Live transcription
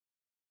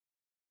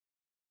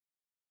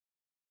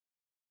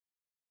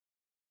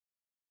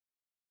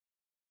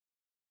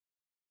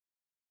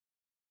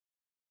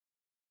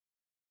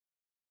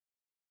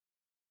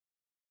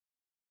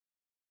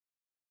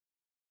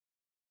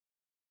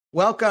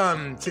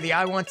Welcome to the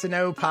I Want to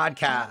Know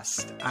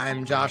podcast.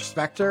 I'm Josh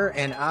Spector,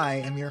 and I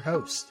am your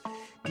host.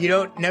 If you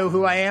don't know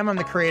who I am, I'm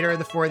the creator of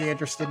the For the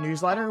Interested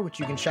newsletter,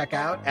 which you can check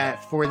out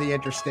at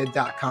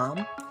fortheinterested.com.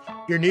 If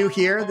you're new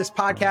here, this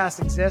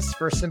podcast exists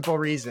for a simple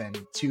reason: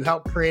 to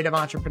help creative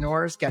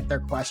entrepreneurs get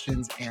their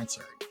questions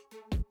answered.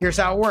 Here's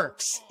how it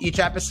works. Each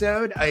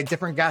episode, a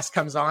different guest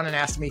comes on and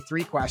asks me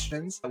 3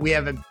 questions. We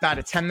have about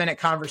a 10-minute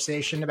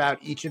conversation about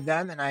each of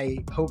them, and I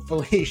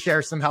hopefully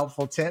share some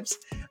helpful tips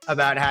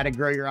about how to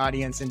grow your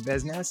audience in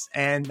business.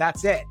 And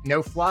that's it.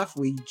 No fluff.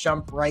 We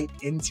jump right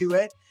into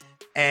it.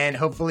 And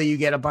hopefully you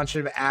get a bunch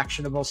of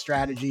actionable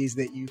strategies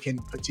that you can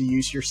put to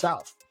use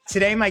yourself.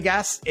 Today, my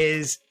guest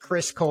is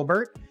Chris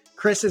Colbert.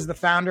 Chris is the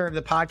founder of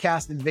the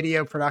podcast and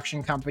video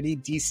production company,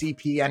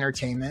 DCP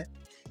Entertainment.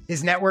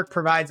 His network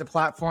provides a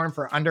platform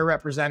for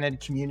underrepresented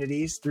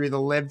communities through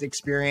the lived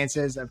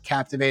experiences of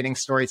captivating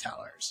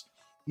storytellers.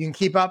 You can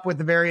keep up with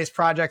the various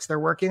projects they're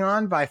working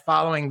on by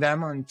following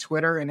them on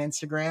Twitter and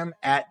Instagram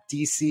at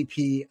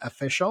DCP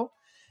Official.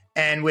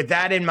 And with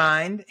that in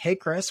mind, hey,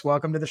 Chris,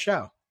 welcome to the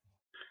show.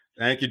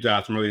 Thank you,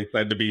 Josh. I'm really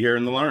glad to be here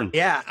and to learn.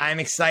 Yeah, I'm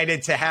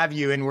excited to have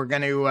you. And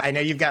I know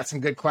you've got some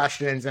good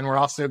questions, and we're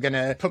also going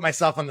to put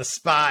myself on the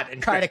spot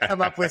and try to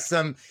come up with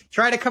some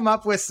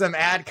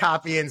ad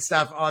copy and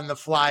stuff on the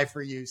fly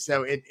for you.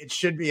 So it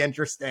should be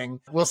interesting.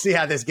 We'll see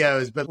how this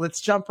goes, but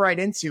let's jump right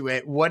into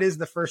it. What is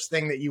the first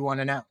thing that you want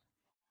to know?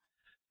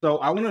 So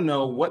I want to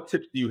know, what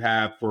tips do you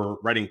have for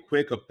writing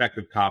quick,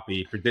 effective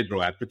copy for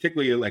digital ads,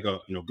 particularly like a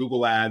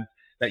Google ad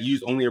that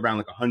use only around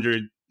like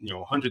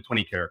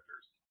 120 characters?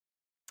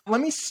 Let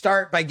me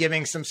start by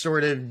giving some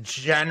sort of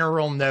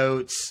general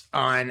notes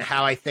on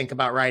how I think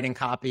about writing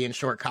copy and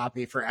short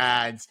copy for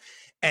ads.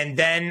 And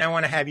then I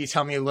want to have you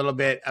tell me a little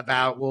bit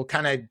about, we'll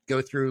kind of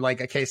go through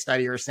like a case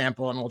study or a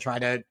sample, and we'll try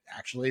to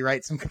actually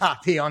write some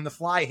copy on the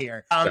fly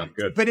here. Sounds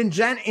good. But in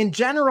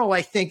general,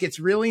 I think it's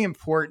really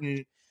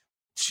important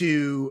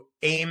to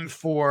aim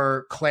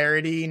for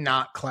clarity,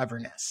 not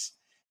cleverness.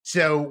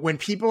 So when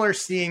people are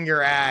seeing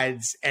your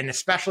ads, and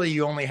especially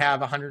you only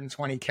have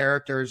 120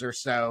 characters or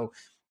so,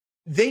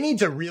 they need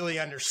to really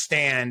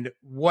understand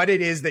what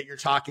it is that you're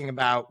talking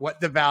about,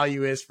 what the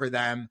value is for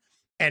them,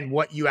 and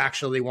what you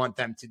actually want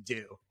them to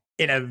do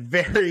in a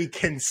very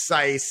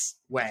concise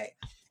way.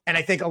 And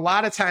I think a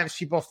lot of times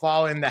people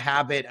fall in the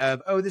habit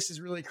of, oh, this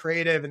is really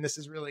creative and this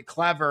is really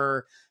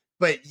clever,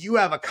 but you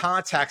have a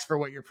context for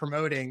what you're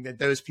promoting that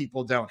those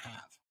people don't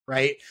have,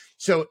 right?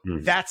 So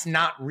that's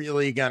not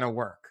really going to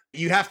work.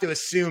 You have to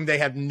assume they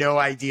have no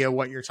idea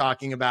what you're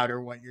talking about or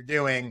what you're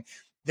doing.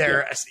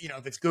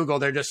 If it's Google,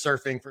 they're just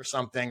surfing for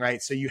something,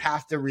 right? So you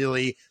have to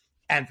really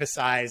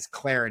emphasize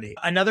clarity.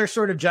 Another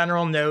sort of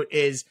general note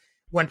is,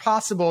 when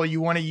possible,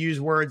 you want to use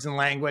words and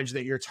language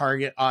that your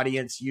target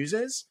audience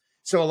uses.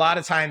 So a lot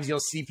of times you'll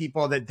see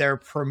people that they're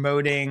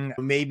promoting,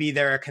 maybe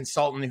they're a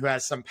consultant who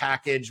has some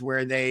package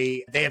where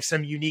they have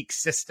some unique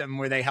system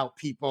where they help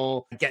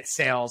people get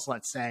sales,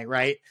 let's say,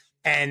 right?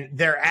 And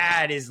their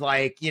ad is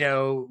like,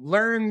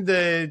 learn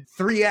the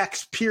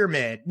 3X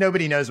pyramid.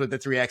 Nobody knows what the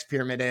 3X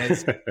pyramid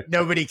is.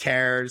 Nobody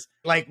cares.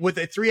 Like, what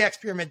the 3X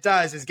pyramid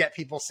does is get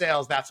people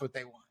sales. That's what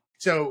they want.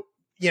 So,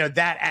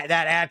 that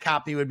ad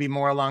copy would be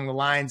more along the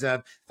lines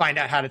of, find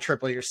out how to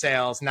triple your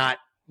sales, not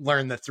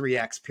learn the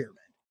 3X pyramid.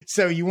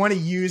 So you want to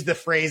use the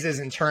phrases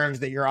and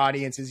terms that your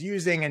audience is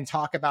using and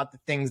talk about the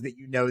things that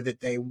you know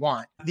that they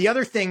want. The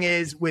other thing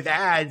is, with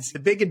ads, the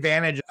big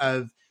advantage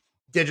of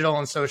digital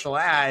and social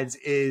ads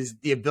is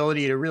the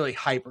ability to really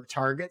hyper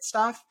target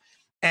stuff.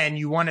 And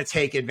you want to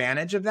take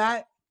advantage of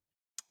that.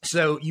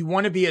 So you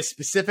want to be as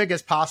specific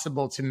as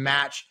possible to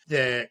match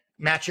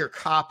your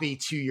copy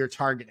to your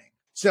targeting.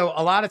 So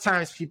a lot of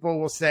times people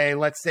will say,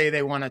 let's say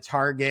they want to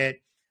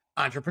target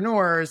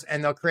entrepreneurs,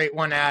 and they'll create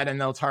one ad and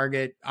they'll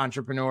target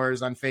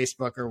entrepreneurs on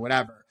Facebook or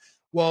whatever.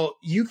 Well,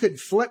 you could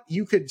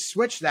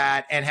switch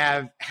that and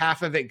have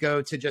half of it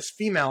go to just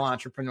female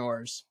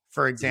entrepreneurs,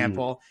 for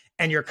example,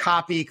 and your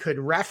copy could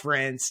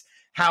reference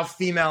how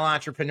female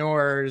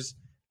entrepreneurs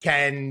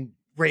can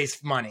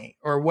raise money,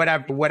 or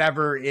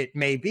whatever it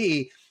may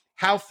be.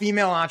 How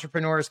female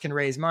entrepreneurs can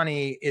raise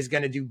money is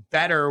going to do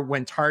better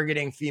when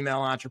targeting female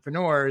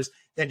entrepreneurs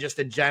than just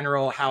a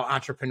general how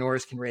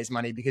entrepreneurs can raise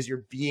money, because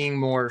you're being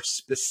more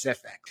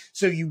specific.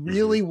 So you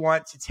really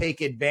want to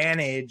take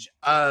advantage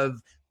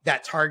of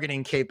that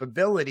targeting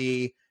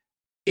capability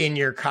in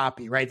your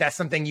copy, right? That's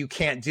something you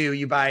can't do.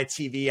 You buy a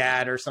TV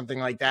ad or something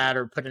like that,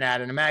 or put an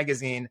ad in a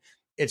magazine,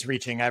 it's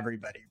reaching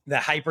everybody. The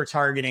hyper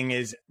targeting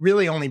is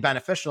really only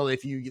beneficial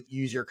if you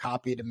use your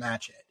copy to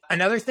match it.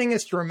 Another thing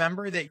is to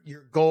remember that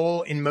your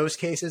goal in most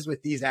cases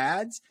with these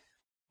ads,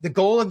 the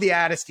goal of the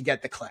ad is to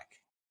get the click.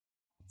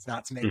 It's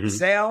not to make the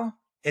sale.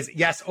 It's,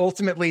 yes,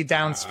 ultimately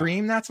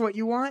downstream, that's what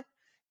you want.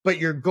 But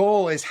your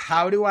goal is,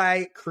 how do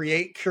I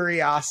create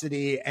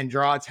curiosity and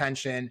draw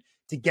attention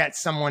to get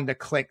someone to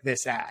click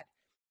this ad?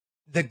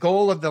 The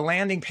goal of the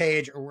landing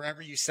page, or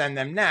wherever you send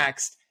them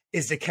next,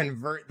 is to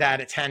convert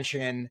that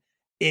attention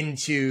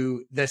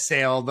into the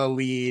sale, the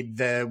lead,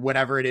 the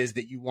whatever it is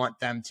that you want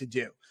them to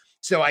do.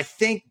 So I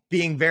think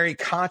being very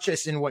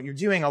conscious in what you're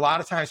doing, a lot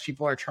of times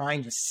people are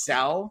trying to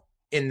sell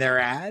in their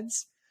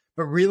ads,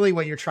 but really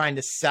what you're trying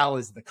to sell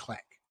is the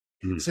click.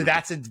 So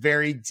that's a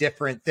very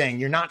different thing.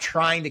 You're not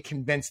trying to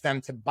convince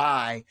them to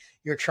buy.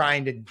 You're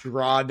trying to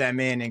draw them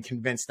in and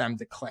convince them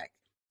to click.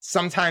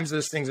 Sometimes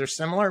those things are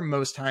similar.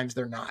 Most times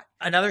they're not.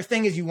 Another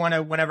thing is you want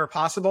to, whenever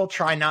possible,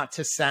 try not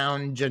to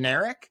sound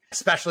generic,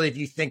 especially if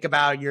you think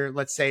about your,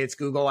 let's say it's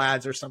Google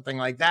ads or something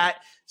like that.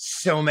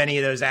 So many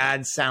of those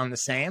ads sound the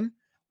same.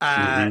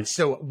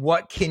 So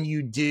what can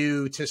you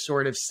do to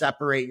sort of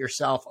separate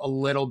yourself a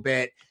little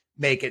bit,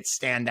 make it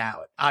stand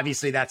out?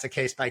 Obviously, that's a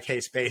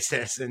case-by-case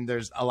basis, and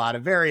there's a lot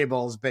of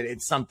variables, but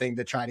it's something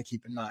to try to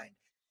keep in mind.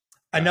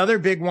 Another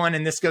big one,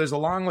 and this goes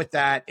along with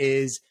that,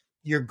 is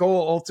your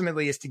goal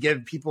ultimately is to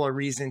give people a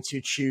reason to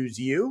choose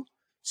you.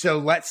 So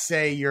let's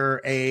say you're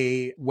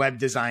a web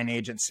design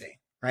agency,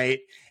 right?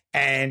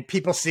 And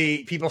people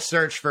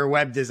search for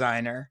web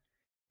designer,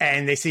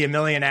 and they see a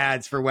million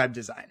ads for web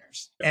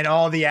designers. And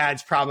all the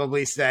ads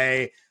probably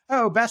say,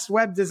 oh, best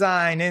web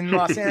design in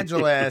Los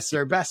Angeles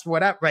or best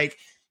whatever, right?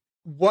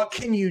 What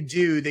can you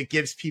do that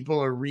gives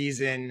people a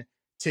reason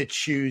to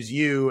choose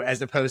you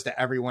as opposed to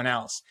everyone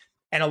else?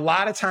 And a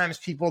lot of times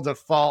people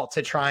default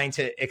to trying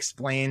to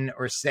explain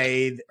or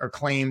say or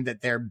claim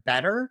that they're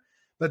better,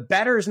 but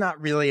better is not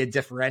really a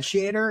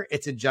differentiator.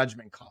 It's a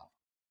judgment call.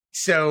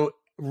 So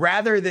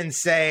rather than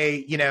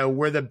say,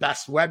 we're the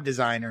best web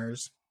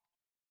designers,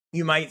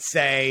 you might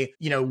say,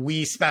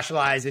 we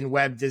specialize in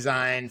web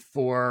design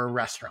for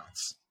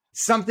restaurants.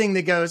 Something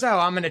that goes, oh,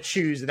 I'm going to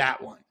choose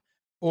that one.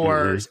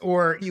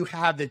 Or you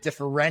have that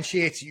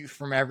differentiates you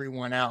from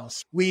everyone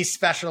else. We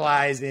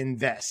specialize in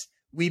this.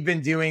 We've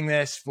been doing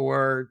this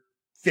for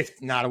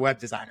 50, not a web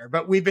designer,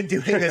 but we've been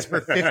doing this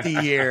for 50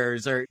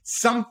 years, or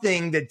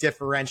something that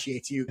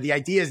differentiates you. The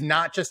idea is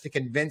not just to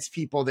convince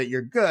people that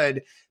you're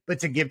good, but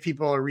to give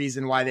people a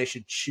reason why they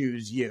should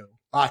choose you.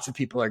 Lots of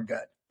people are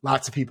good.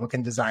 Lots of people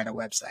can design a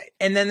website.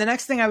 And then the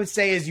next thing I would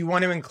say is you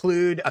want to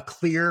include a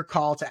clear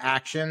call to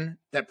action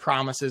that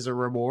promises a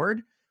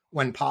reward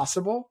when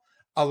possible.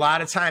 A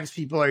lot of times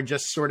people are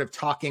just sort of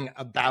talking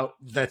about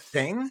the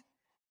thing,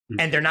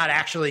 and they're not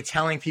actually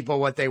telling people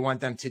what they want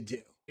them to do.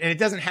 And it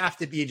doesn't have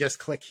to be just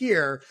click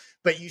here,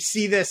 but you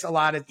see this a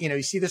lot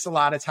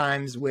of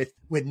times with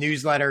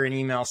newsletter and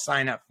email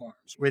sign up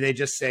forms where they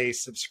just say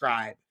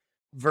subscribe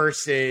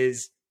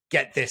versus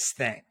get this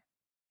thing,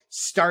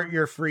 start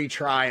your free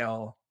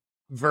trial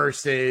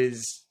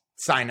versus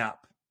sign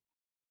up.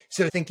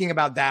 So thinking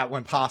about that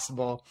when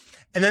possible.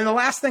 And then the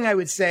last thing I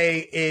would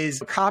say is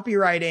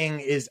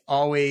copywriting is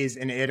always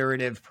an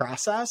iterative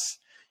process.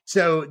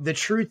 So the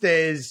truth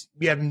is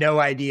you have no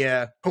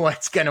idea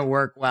what's going to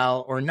work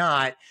well or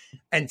not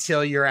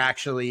until you're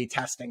actually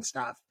testing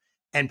stuff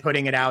and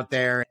putting it out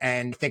there.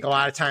 And I think a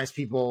lot of times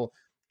people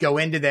go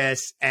into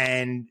this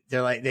and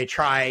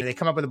they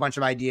come up with a bunch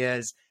of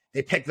ideas.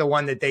 They pick the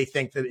one that they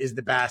think that is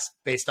the best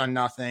based on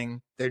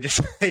nothing. They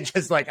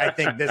just like, I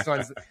think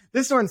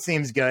this one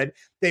seems good.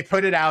 They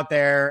put it out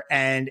there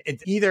and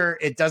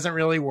it doesn't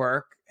really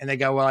work. And they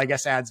go, well, I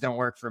guess ads don't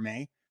work for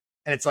me.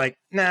 And it's like,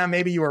 nah,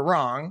 maybe you were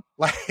wrong.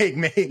 Like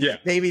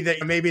maybe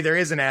there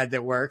is an ad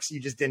that works. You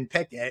just didn't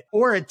pick it,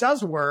 or it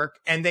does work.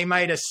 And they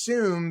might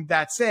assume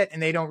that's it. And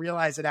they don't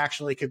realize it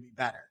actually could be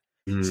better.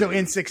 So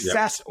in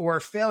success or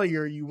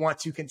failure, you want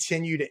to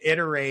continue to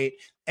iterate,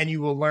 and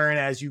you will learn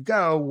as you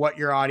go what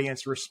your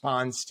audience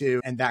responds to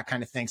and that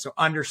kind of thing. So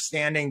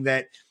understanding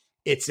that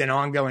it's an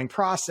ongoing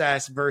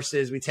process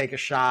versus we take a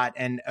shot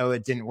and, oh,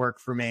 it didn't work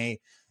for me,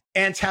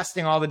 and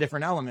testing all the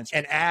different elements.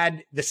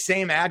 And the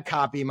same ad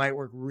copy might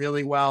work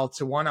really well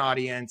to one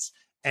audience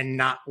and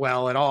not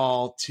well at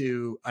all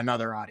to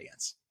another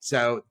audience.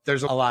 So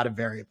there's a lot of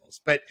variables.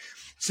 But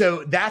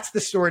so that's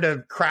the sort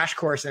of crash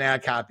course in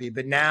ad copy.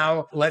 But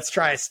now let's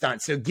try a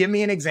stunt. So give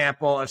me an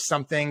example of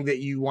something that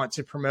you want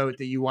to promote,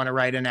 that you want to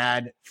write an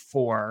ad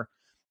for,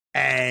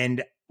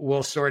 and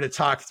we'll sort of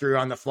talk through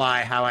on the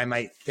fly how I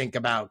might think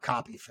about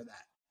copy for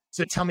that.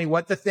 So tell me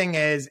what the thing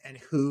is and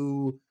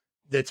who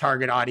the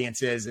target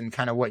audience is and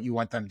kind of what you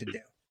want them to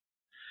do.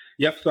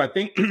 Yep. So I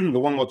think the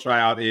one we'll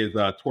try out is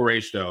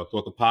Toure Show. So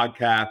it's a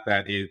podcast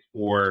that is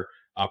for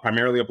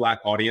primarily a Black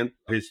audience.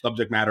 His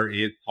subject matter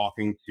is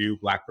talking to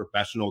Black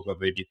professionals, whether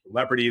they be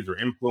celebrities or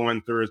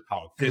influencers,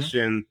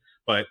 politicians,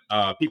 but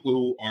people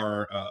who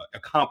are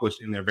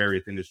accomplished in their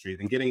various industries,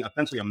 and getting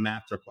essentially a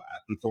master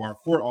class. And so our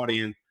core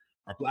audience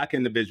are Black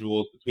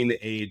individuals between the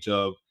age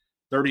of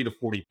 30 to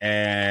 40.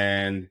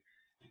 And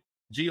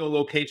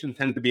geolocation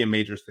tends to be a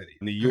major city: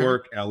 New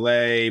York,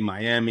 LA,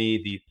 Miami,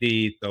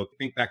 DC. So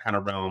think that kind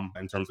of realm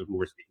in terms of who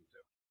we're speaking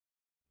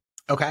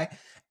to. Okay.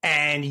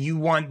 And you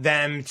want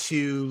them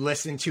to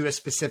listen to a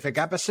specific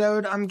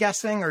episode, I'm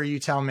guessing, or you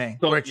tell me?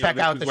 So, or check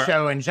out the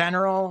show in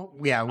general?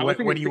 Yeah, what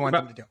do you want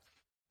them to do?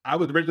 I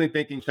was originally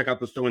thinking check out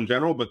the show in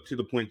general, but to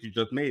the point you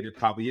just made, it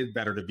probably is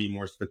better to be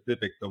more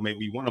specific. So maybe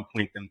we want to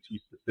point them to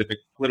specific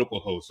political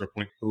hosts or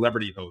point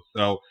celebrity hosts.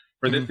 So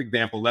for this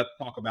example, let's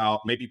talk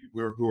about maybe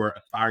people who are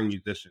aspiring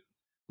musicians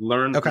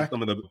learn Okay. from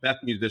some of the best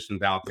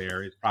musicians out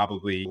there is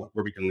probably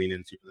where we can lean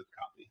into for this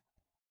copy.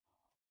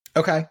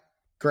 Okay,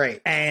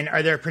 great. And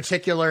are there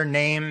particular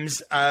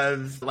names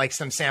of like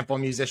some sample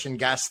musician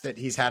guests that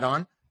he's had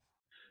on?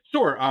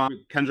 Sure.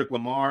 Kendrick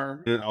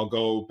Lamar, and I'll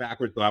go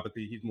backwards, so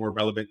obviously he's more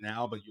relevant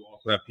now, but you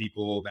also have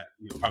people that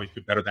probably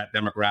fit better that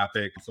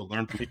demographic. So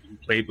learn from people who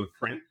played with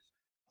Prince,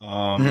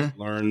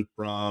 learn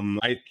from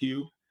Ice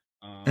Cube,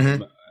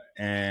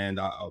 and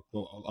other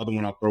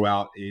one I'll throw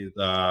out is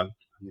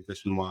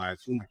musician wise.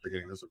 Who am I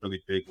forgetting? That's a really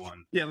big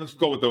one. Yeah, let's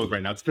go with those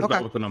right now. Let's pick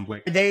out with an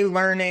blank. Are they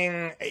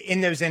learning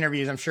in those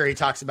interviews? I'm sure he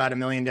talks about a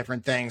million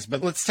different things,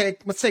 but let's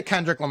take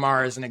Kendrick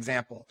Lamar as an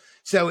example.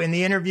 So in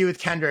the interview with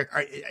Kendrick,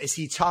 is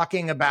he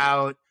talking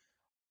about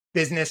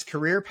business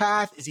career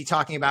path? Is he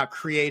talking about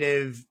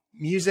creative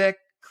music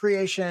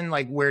creation?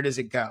 Like, where does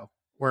it go?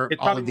 Where it's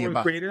all probably of the more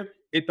above? creative.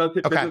 It does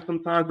hit business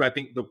sometimes, but I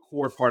think the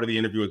core part of the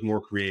interview is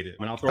more creative.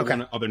 And I'll throw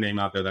one other name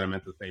out there that I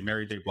meant to say,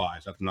 Mary J.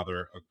 Blige. That's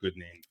a good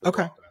name.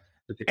 Okay.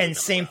 And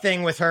same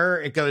thing with her.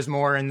 It goes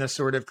more in the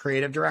sort of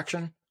creative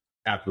direction.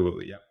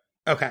 Absolutely. Yeah.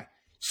 Okay.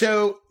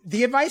 So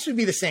the advice would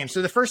be the same.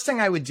 So the first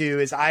thing I would do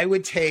is I'm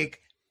going to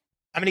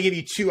give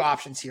you two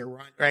options here,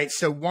 right?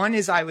 So one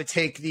is I would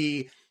take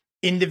the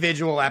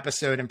individual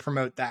episode and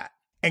promote that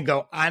and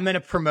go, I'm going to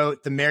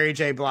promote the Mary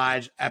J.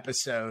 Blige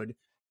episode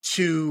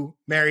to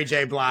Mary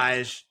J.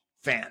 Blige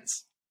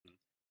fans,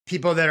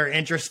 people that are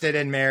interested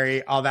in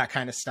Mary, all that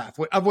kind of stuff,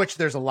 of which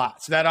there's a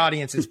lot. So that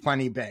audience is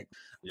plenty big.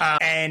 Yeah.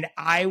 And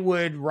I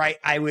would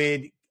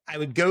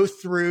go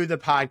through the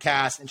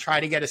podcast and try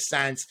to get a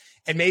sense,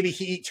 and maybe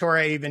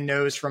Touré even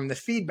knows from the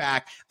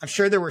feedback. I'm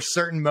sure there were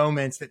certain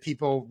moments that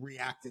people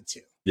reacted to.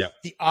 Yeah.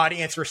 The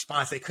audience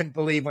response, they couldn't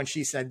believe when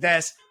she said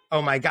this.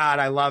 Oh my God,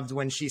 I loved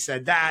when she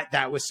said that.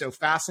 That was so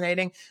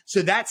fascinating.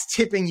 So that's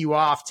tipping you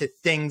off to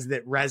things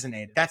that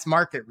resonated. That's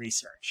market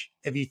research,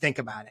 if you think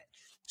about it.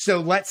 So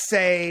let's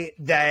say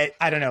that,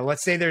 I don't know,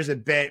 let's say there's a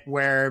bit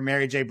where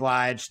Mary J.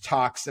 Blige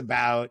talks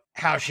about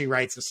how she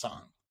writes a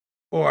song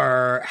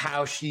or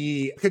how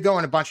she could go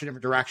in a bunch of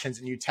different directions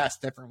and you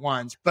test different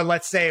ones. But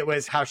let's say it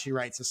was how she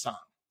writes a song.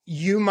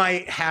 You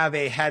might have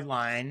a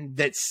headline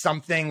that's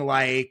something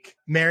like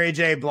Mary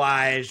J.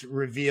 Blige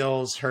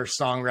reveals her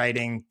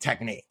songwriting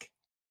technique.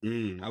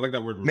 I like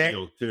that word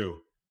reveal too.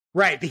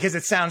 Right, because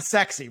it sounds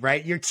sexy,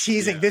 right? You're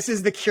teasing. Yeah. This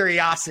is the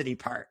curiosity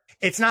part.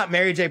 It's not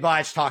Mary J.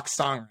 Blige talks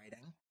songwriting.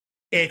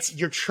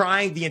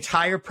 The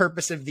entire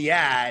purpose of the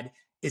ad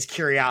is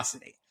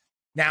curiosity.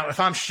 Now, if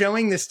I'm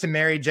showing this to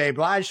Mary J.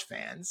 Blige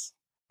fans,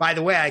 by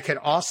the way, I could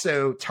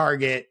also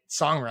target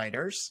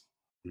songwriters,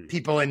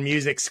 people in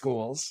music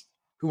schools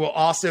who will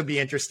also be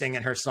interested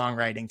in her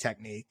songwriting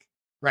technique,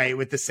 right?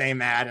 With the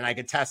same ad, and I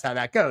could test how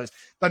that goes.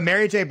 But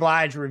Mary J.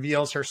 Blige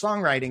reveals her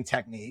songwriting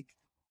technique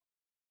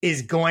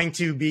is going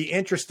to be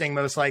interesting,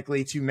 most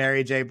likely, to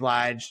Mary J.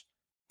 Blige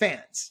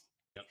fans.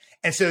 Yep.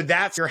 And so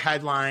that's your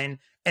headline.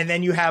 And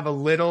then you have a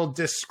little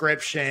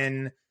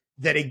description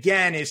that,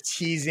 again, is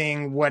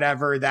teasing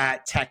whatever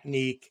that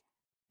technique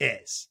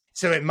is.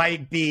 So it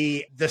might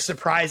be the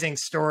surprising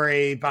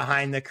story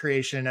behind the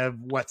creation of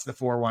what's the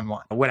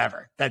 411,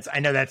 whatever. I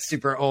know that's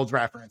super old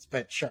reference,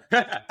 but sure.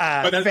 But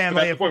that's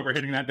the point. We're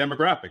hitting that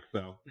demographic,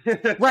 so.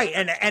 Right.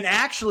 And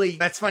actually,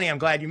 that's funny. I'm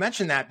glad you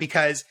mentioned that,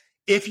 because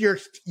if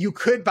you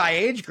could, by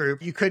age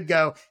group, you could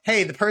go,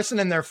 hey, the person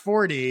in their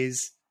 40s,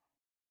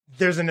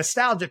 there's a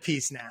nostalgia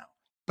piece now.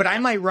 But I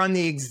might run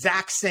the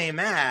exact same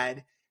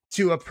ad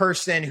to a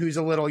person who's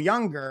a little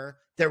younger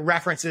that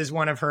references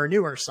one of her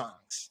newer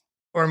songs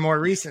or more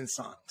recent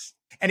songs.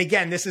 And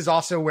again, this is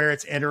also where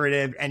it's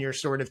iterative and you're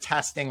sort of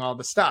testing all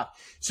the stuff.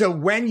 So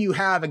when you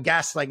have a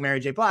guest like Mary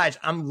J. Blige,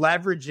 I'm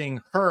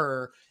leveraging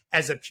her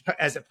as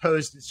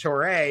opposed to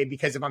Touré,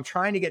 because if I'm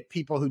trying to get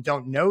people who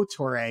don't know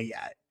Touré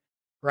yet,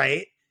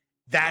 right,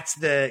 that's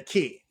the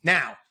key.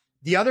 Now,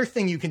 the other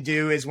thing you can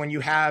do is when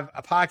you have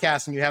a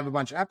podcast and you have a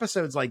bunch of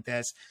episodes like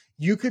this,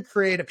 you could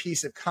create a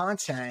piece of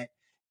content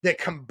that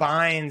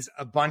combines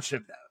a bunch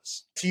of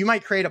those. So you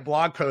might create a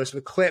blog post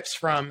with clips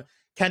from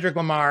Kendrick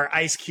Lamar,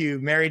 Ice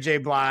Cube, Mary J.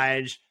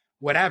 Blige,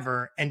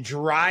 whatever, and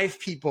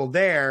drive people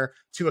there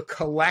to a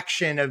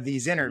collection of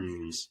these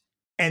interviews.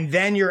 And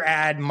then your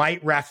ad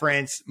might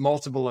reference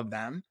multiple of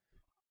them.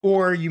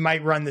 Or you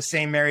might run the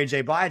same Mary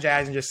J. Blige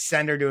ads and just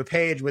send her to a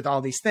page with all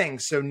these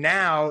things. So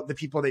now the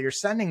people that you're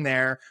sending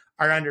there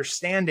are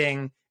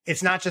understanding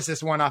it's not just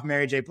this one-off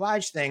Mary J.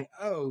 Blige thing.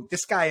 Oh,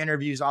 this guy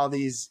interviews all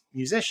these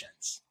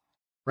musicians,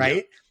 right?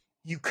 Yep.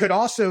 You could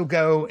also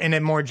go in a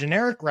more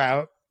generic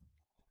route.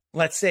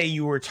 Let's say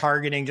you were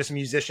targeting just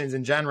musicians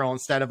in general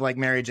instead of like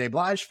Mary J.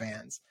 Blige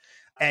fans.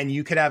 And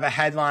you could have a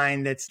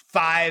headline that's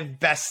 5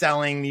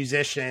 best-selling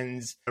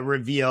musicians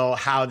reveal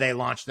how they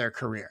launched their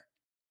career,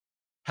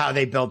 how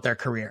they built their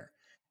career.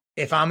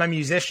 If I'm a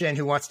musician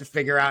who wants to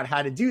figure out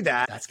how to do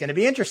that, that's going to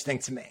be interesting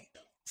to me.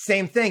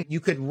 Same thing. You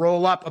could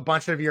roll up a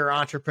bunch of your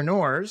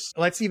entrepreneurs.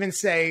 Let's even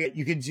say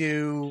you could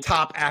do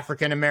top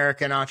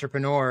African-American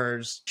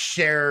entrepreneurs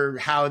share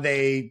how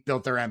they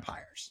built their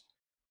empires,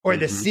 or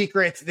the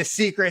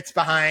secrets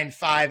behind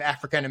 5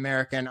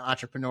 African-American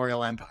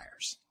entrepreneurial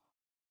empires.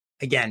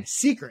 Again,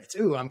 secrets.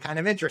 Ooh, I'm kind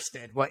of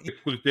interested. What?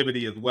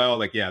 Exclusivity as well.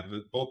 Like, yeah,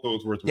 both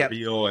those words, Yep.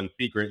 real and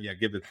secret. Yeah,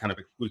 give this kind of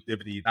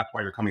exclusivity. That's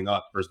why you're coming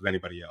up versus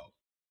anybody else.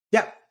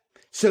 Yep.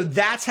 So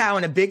that's how,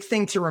 and a big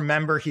thing to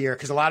remember here,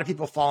 because a lot of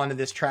people fall into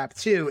this trap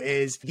too,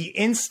 is the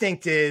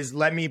instinct is,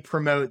 let me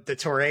promote the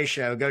Touré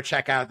show. Go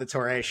check out the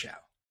Touré show.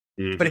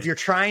 Mm-hmm. But if you're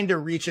trying to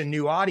reach a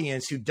new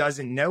audience who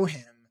doesn't know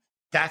him,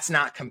 that's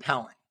not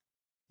compelling.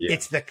 Yeah.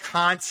 It's the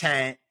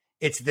content.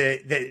 It's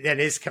that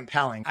is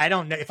compelling. I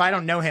don't know if I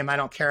don't know him, I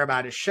don't care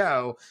about his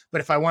show. But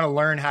if I want to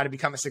learn how to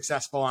become a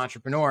successful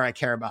entrepreneur, I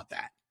care about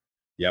that.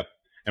 Yep.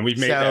 And we've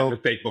made that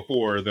mistake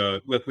before,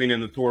 the listening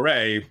in the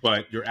Touré,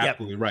 but you're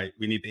absolutely right.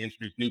 We need to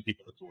introduce new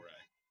people to Touré.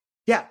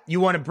 Yeah.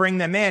 You want to bring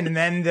them in, and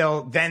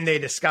then they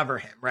discover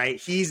him, right?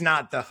 He's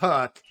not the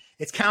hook.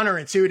 It's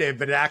counterintuitive,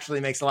 but it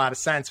actually makes a lot of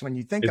sense when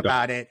you think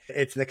about it.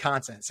 It's the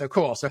content. So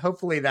cool. So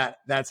hopefully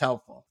that's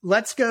helpful.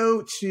 Let's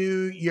go to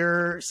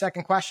your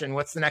second question.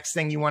 What's the next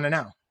thing you want to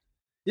know?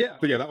 Yeah.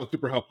 So yeah, that was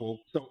super helpful.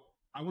 So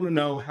I want to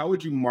know, how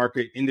would you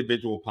market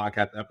individual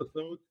podcast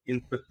episodes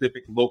in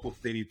specific local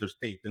cities or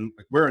states? And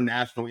like, we're a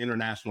national,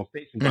 international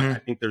station, but I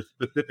think there's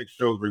specific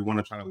shows where you want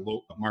to try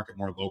to market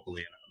more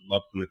locally. And I'd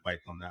love some advice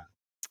on that.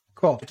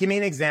 Cool. Give me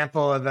an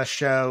example of a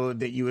show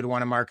that you would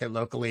want to market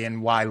locally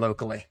and why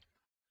locally.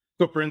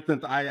 So for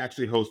instance, I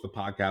actually host a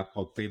podcast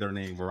called Say Their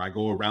Name, where I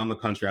go around the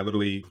country. I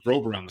literally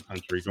drove around the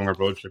country during a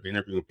road trip,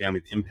 interviewing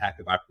families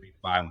impacted by police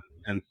violence.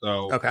 And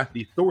so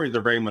these stories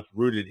are very much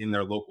rooted in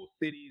their local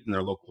cities and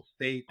their local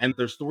state. And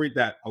they're stories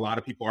that a lot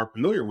of people are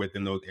familiar with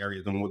in those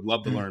areas and would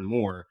love to learn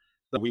more.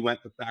 So we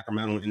went to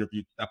Sacramento and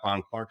interviewed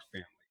Stephon Clark's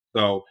family.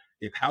 So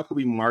how could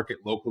we market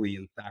locally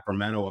in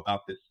Sacramento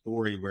about this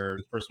story where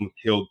this person was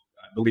killed,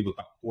 I believe it was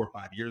about 4 or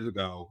 5 years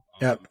ago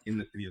in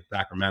the city of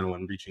Sacramento,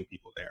 and reaching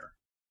people there?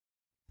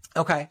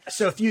 Okay.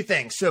 So a few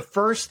things. So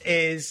first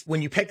is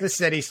when you pick the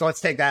city. So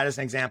let's take that as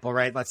an example,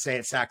 right? Let's say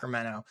it's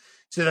Sacramento.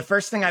 So the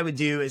first thing I would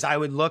do is I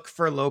would look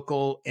for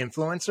local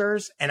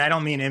influencers. And I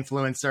don't mean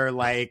influencer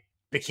like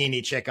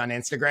bikini chick on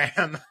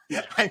Instagram.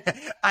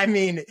 I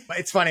mean,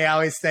 it's funny. I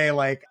always say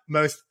like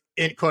most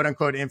quote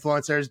unquote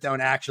influencers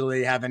don't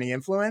actually have any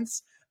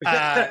influence.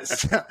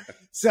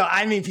 So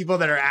I mean people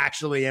that are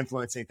actually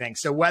influencing things.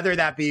 So whether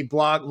that be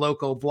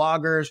local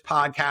bloggers,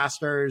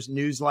 podcasters,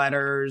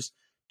 newsletters,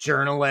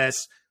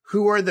 journalists,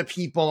 who are the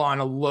people on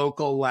a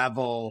local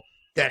level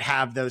that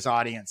have those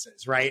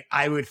audiences, right?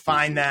 I would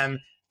find them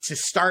to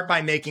start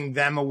by making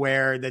them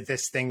aware that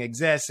this thing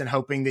exists and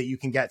hoping that you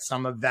can get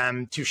some of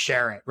them to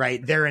share it,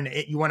 right?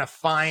 You want to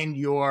find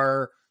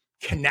your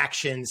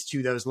connections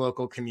to those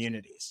local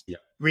communities. Yeah.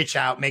 Reach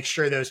out, make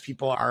sure those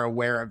people are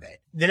aware of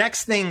it. The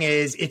next thing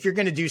is, if you're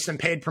going to do some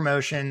paid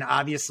promotion,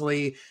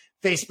 obviously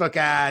Facebook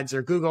ads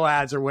or Google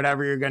ads or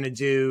whatever you're going to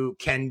do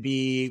can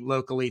be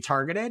locally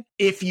targeted.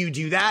 If you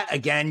do that,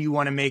 again, you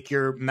want to make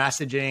your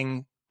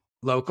messaging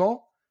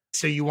local.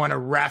 So you want to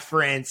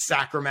reference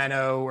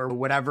Sacramento or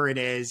whatever it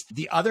is.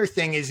 The other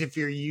thing is, if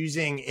you're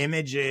using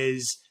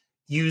images,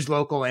 use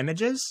local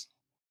images,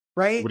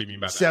 right? What do you mean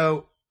by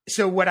that?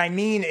 So what I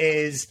mean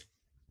is,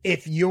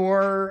 if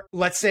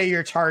let's say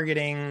you're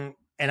targeting,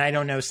 and I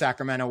don't know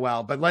Sacramento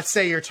well, but let's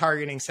say you're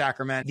targeting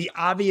Sacramento. The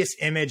obvious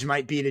image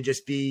might be to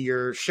just be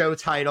your show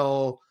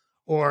title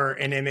or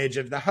an image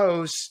of the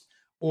host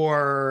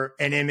or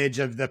an image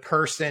of the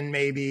person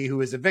maybe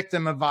who is a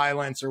victim of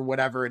violence or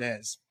whatever it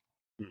is.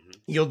 Mm-hmm.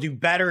 You'll do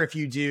better if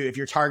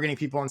you're targeting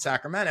people in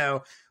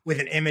Sacramento with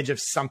an image of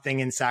something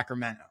in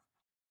Sacramento,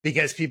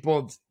 because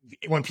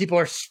when people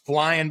are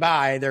flying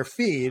by their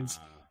feeds,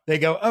 they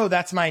go, oh,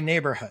 that's my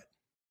neighborhood,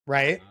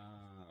 right?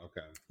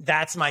 Okay.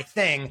 That's my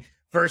thing.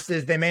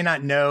 Versus they may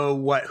not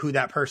know who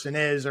that person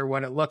is or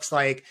what it looks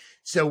like.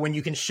 So when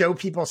you can show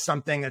people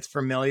something that's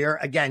familiar,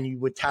 again, you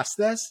would test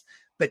this,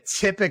 but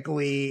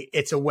typically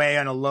it's a way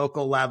on a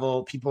local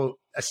level, people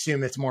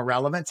assume it's more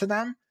relevant to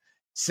them.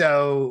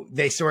 So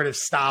they sort of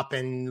stop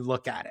and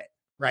look at it,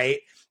 right?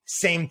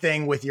 Same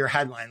thing with your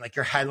headline. Like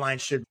your headline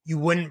you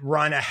wouldn't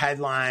run a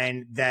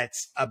headline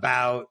that's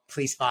about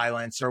police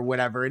violence or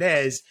whatever it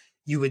is.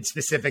 You would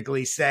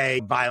specifically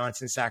say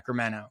violence in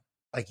Sacramento.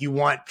 Like you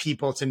want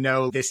people to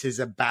know this is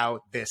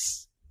about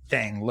this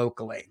thing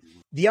locally.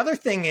 The other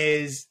thing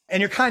is,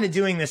 and you're kind of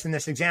doing this in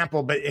this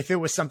example, but if it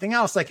was something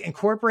else, like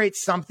incorporate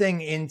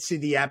something into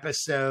the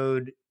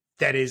episode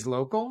that is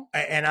local.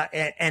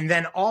 And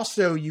then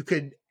also you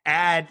could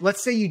add,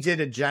 let's say you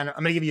did I'm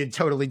going to give you a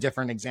totally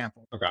different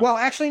example. Okay. Well,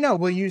 actually, no,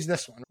 we'll use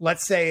this one.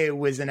 Let's say it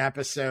was an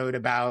episode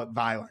about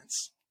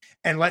violence.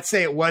 And let's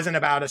say it wasn't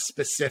about a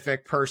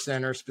specific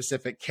person or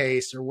specific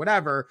case or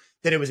whatever,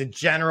 that it was a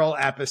general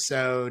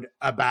episode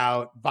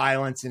about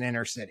violence in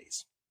inner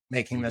cities,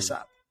 making this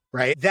up,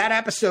 right? That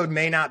episode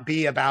may not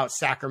be about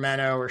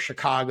Sacramento or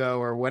Chicago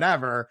or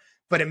whatever,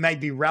 but it might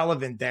be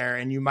relevant there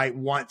and you might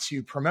want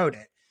to promote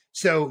it.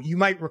 So you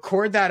might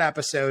record that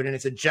episode and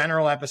it's a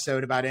general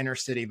episode about inner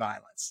city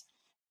violence.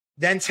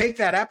 Then take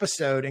that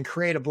episode and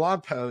create a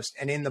blog post,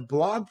 and in the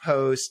blog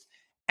post,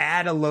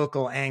 add a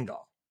local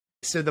angle.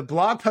 So the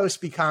blog post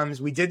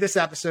becomes, we did this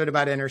episode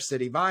about inner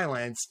city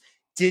violence.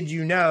 did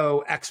you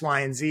know X,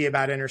 Y, and Z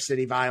about inner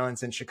city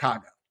violence in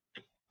Chicago?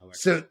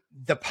 So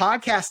the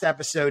podcast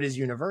episode is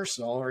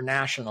universal or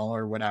national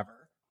or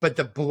whatever, but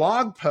the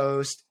blog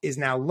post is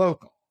now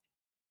local.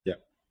 Yeah.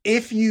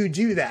 If you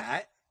do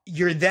that,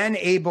 you're then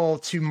able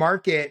to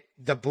market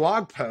the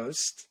blog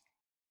post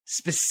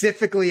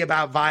specifically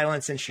about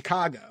violence in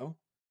Chicago,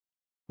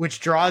 which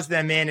draws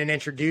them in and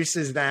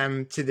introduces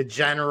them to the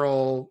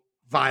general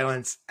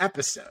violence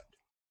episode.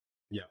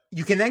 Yeah.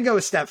 You can then go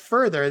a step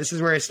further. This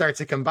is where it starts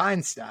to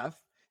combine stuff.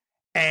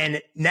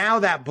 And now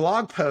that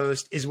blog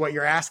post is what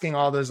you're asking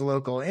all those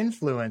local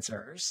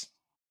influencers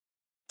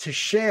to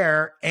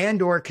share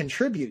and or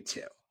contribute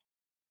to.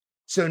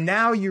 So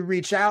now you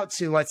reach out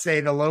to, let's say,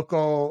 the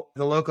local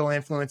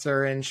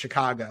influencer in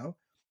Chicago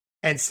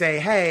and say,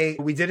 hey,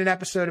 we did an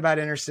episode about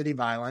inner city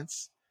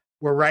violence.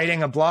 We're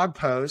writing a blog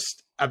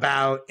post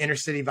about inner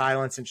city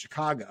violence in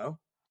Chicago.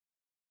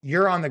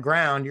 You're on the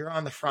ground. You're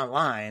on the front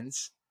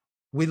lines.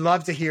 We'd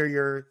love to hear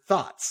your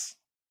thoughts.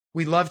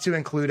 We'd love to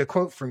include a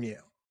quote from you.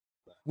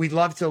 We'd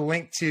love to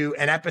link to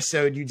an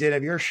episode you did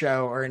of your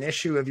show or an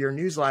issue of your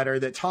newsletter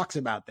that talks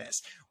about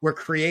this. We're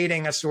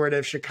creating a sort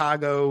of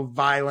Chicago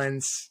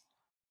violence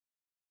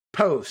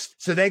post.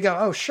 So they go,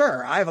 oh,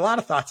 sure, I have a lot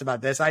of thoughts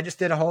about this. I just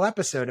did a whole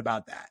episode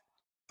about that.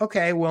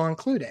 Okay, we'll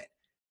include it.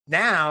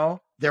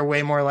 Now they're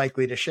way more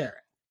likely to share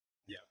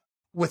it. Yeah.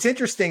 What's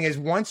interesting is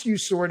once you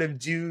sort of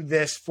do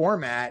this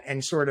format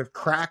and sort of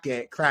crack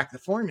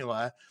the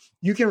formula,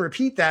 you can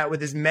repeat that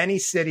with as many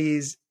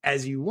cities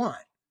as you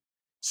want.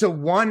 So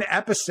one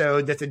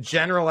episode that's a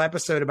general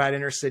episode about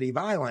inner city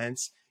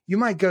violence, you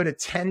might go to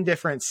 10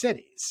 different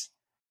cities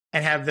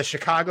and have the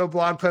Chicago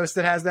blog post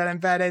that has that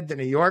embedded, the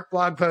New York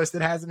blog post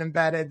that has it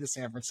embedded, the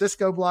San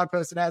Francisco blog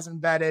post that has it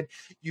embedded.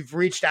 You've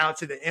reached out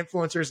to the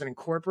influencers and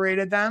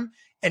incorporated them.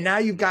 And now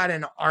you've got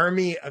an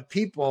army of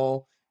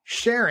people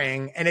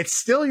sharing, and it's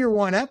still your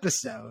one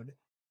episode,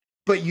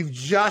 but you've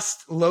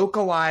just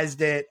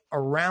localized it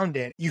around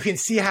it. You can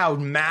see how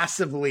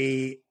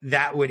massively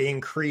that would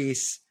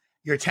increase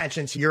your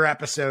attention to your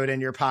episode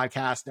and your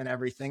podcast and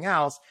everything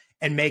else,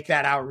 and make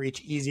that outreach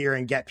easier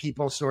and get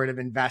people sort of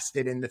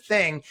invested in the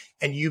thing.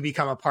 And you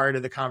become a part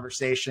of the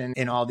conversation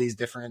in all these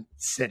different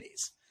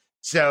cities.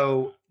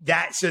 So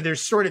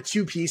there's sort of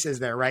two pieces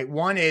there, right?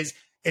 One is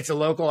it's a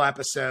local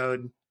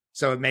episode,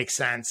 so it makes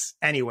sense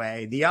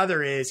anyway. The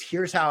other is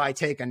here's how I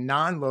take a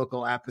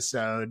non-local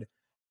episode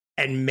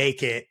and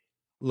make it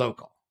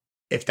local,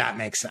 if that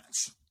makes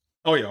sense.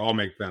 Oh yeah, all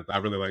makes sense. I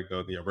really like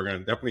those. Yeah, we're going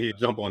to definitely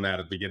jump on that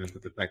as we get into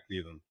the next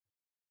season.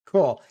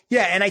 Cool.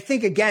 Yeah. And I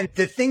think, again,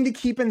 the thing to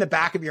keep in the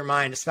back of your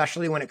mind,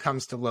 especially when it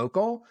comes to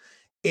local,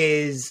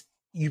 is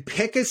you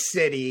pick a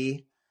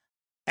city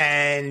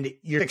and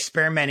you're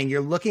experimenting.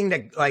 You're looking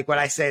to, like what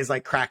I say is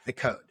like crack the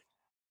code.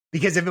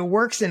 Because if it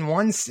works in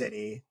one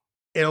city,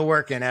 it'll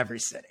work in every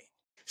city.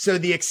 So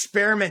the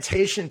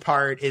experimentation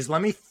part is,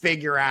 let me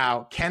figure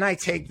out, can I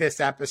take this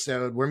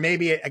episode where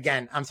maybe,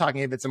 again, I'm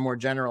talking if it's a more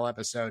general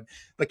episode,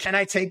 but can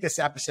I take this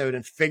episode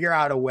and figure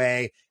out a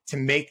way to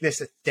make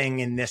this a thing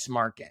in this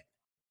market?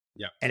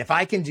 Yeah. And if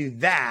I can do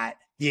that,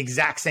 the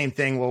exact same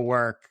thing will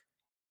work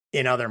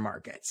in other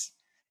markets.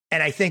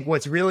 And I think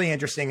what's really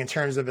interesting in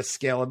terms of a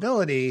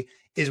scalability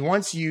is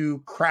once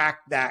you crack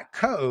that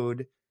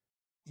code,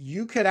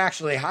 you could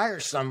actually hire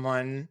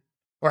someone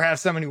or have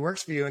someone who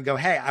works for you and go,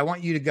 hey, I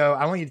want you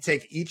to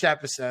take each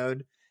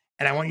episode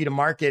and I want you to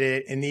market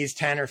it in these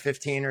 10 or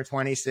 15 or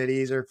 20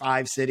 cities or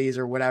 5 cities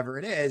or whatever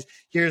it is.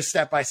 Here's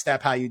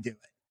step-by-step how you do it.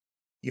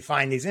 You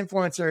find these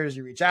influencers,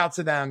 you reach out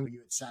to them,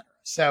 et cetera.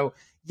 So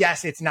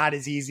yes, it's not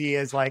as easy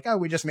as like, oh,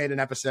 we just made an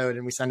episode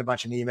and we send a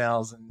bunch of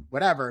emails and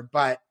whatever,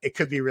 but it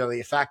could be really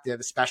effective,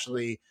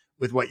 especially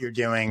with what you're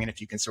doing. And if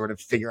you can sort of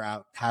figure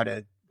out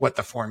what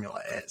the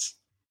formula is.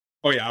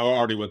 Oh yeah, I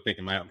already was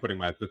thinking putting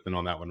my assistant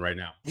on that one right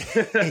now.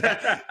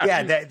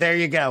 yeah, there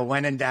you go.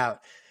 When in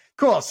doubt.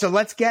 Cool. So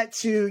let's get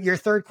to your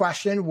third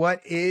question.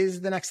 What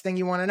is the next thing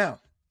you want to know?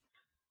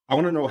 I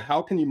want to know,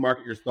 how can you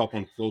market yourself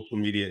on social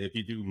media if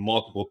you do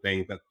multiple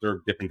things that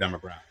serve different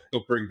demographics?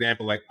 So for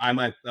example, like I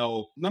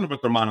myself, none of us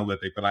are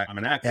monolithic, but I'm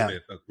an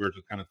activist, as we were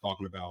just kind of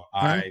talking about.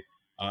 Mm-hmm.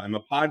 I am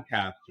a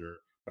podcaster,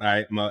 but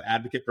I'm an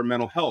advocate for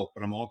mental health,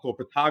 but I'm also a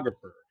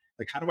photographer.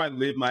 Like, how do I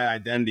live my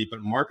identity,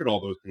 but market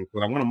all those things?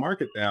 Because I want to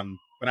market them,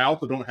 but I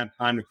also don't have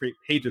time to create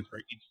pages for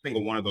each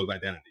single one of those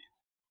identities.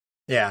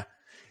 Yeah.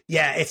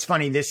 Yeah, it's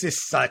funny. This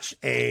is such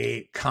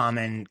a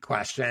common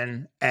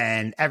question,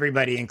 and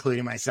everybody,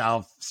 including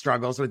myself,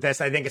 struggles with this.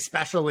 I think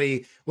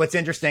especially what's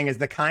interesting is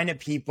the kind of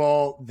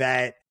people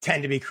that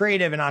tend to be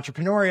creative and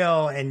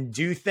entrepreneurial and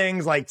do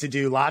things like to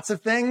do lots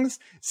of things.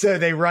 So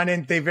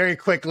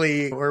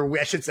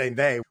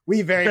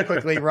we very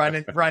quickly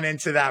run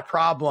into that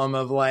problem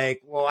of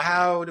like, well,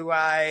 how do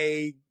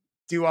I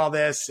do all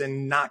this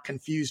and not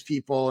confuse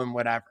people and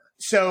whatever?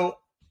 So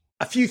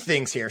a few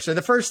things here. So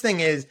the first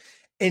thing is,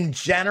 in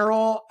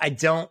general, I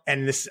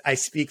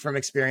speak from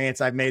experience.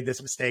 I've made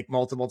this mistake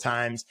multiple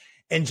times.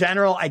 In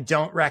general, I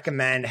don't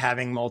recommend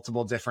having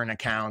multiple different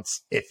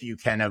accounts if you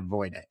can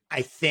avoid it.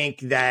 I think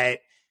that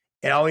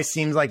it always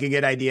seems like a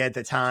good idea at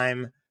the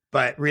time,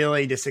 But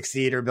really, to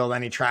succeed or build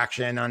any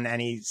traction on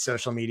any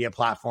social media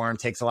platform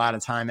takes a lot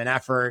of time and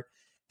effort,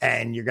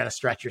 and you're going to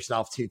stretch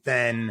yourself too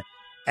thin,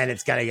 and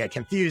it's going to get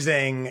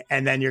confusing.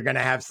 And then you're going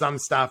to have some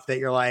stuff that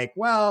you're like,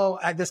 well,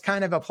 this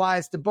kind of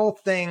applies to both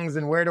things,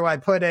 and where do I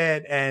put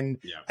it? And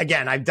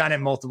again, I've done it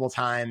multiple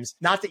times.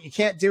 Not that you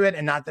can't do it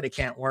and not that it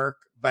can't work,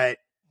 but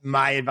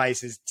my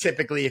advice is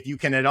typically, if you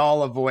can at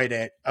all avoid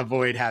it,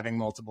 avoid having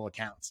multiple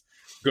accounts.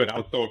 Good. I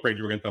was so afraid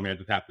you were going to tell me I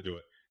just have to do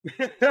it.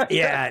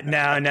 Yeah,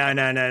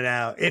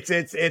 no.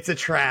 It's a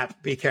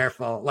trap. Be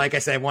careful. Like I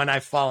said, one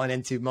I've fallen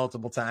into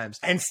multiple times.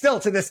 And still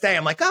to this day,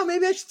 I'm like, oh,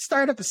 maybe I should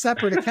start up a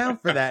separate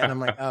account for that. And I'm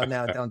like, oh,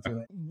 no, don't do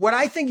it. What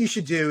I think you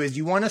should do is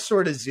you want to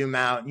sort of zoom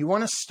out. You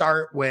want to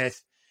start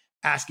with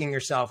asking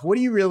yourself, what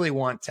do you really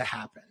want to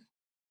happen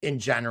in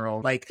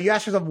general? Like, you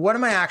ask yourself, what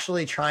am I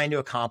actually trying to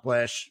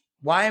accomplish?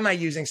 Why am I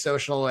using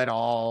social at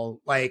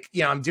all? Like,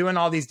 I'm doing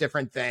all these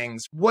different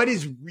things. What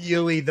is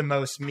really the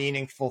most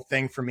meaningful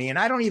thing for me? And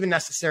I don't even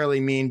necessarily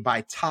mean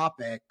by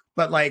topic,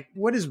 but like,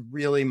 what is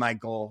really my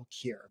goal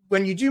here?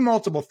 When you do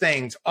multiple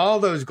things, all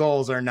those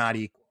goals are not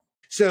equal.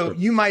 So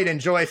you might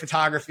enjoy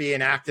photography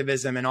and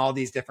activism and all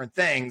these different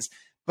things,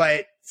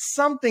 but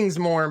something's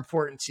more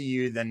important to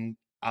you than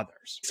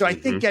others. So I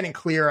think getting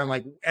clear on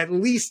like, at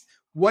least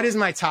what is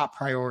my top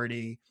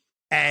priority?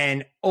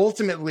 And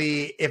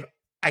ultimately, if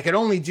I could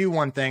only do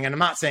one thing, and I'm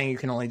not saying you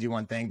can only do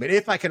one thing, but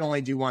if I could only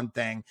do one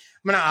thing,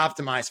 I'm going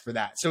to optimize for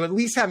that. So at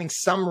least having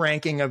some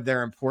ranking of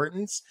their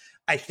importance,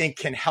 I think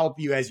can help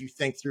you as you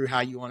think through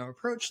how you want to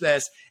approach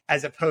this,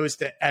 as opposed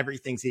to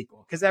everything's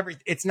equal, because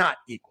it's not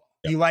equal.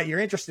 You're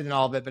interested in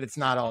all of it, but it's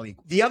not all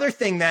equal. The other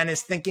thing then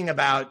is thinking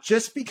about,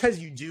 just because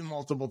you do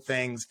multiple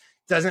things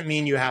doesn't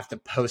mean you have to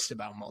post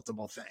about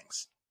multiple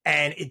things.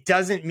 And it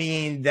doesn't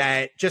mean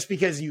that just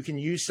because you can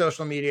use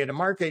social media to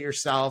market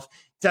yourself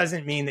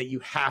doesn't mean that you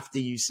have to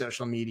use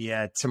social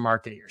media to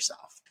market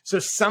yourself. So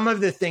some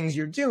of the things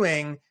you're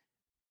doing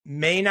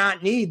may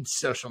not need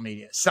social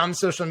media. Some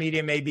social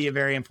media may be a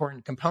very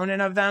important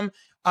component of them.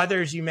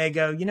 Others, you may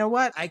go, you know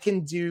what? I can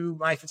do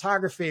my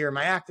photography or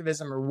my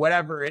activism or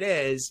whatever it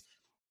is,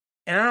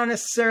 and I don't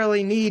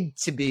necessarily need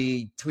to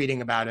be tweeting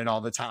about it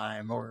all the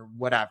time or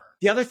whatever.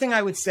 The other thing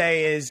I would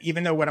say is,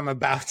 even though what I'm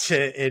about to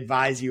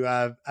advise you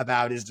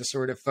about is to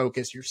sort of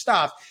focus your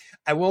stuff,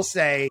 I will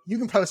say you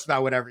can post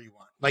about whatever you want.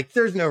 Like,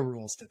 there's no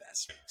rules to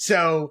this.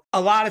 So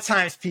a lot of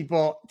times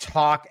people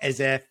talk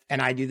as if,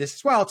 and I do this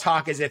as well,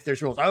 talk as if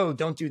there's rules. Oh,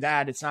 don't do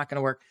that. It's not going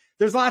to work.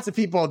 There's lots of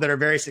people that are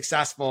very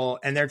successful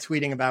and they're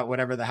tweeting about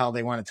whatever the hell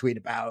they want to tweet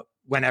about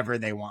whenever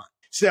they want.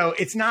 So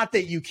it's not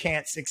that you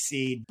can't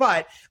succeed,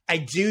 but I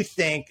do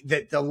think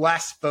that the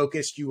less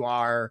focused you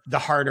are, the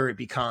harder it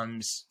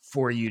becomes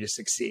for you to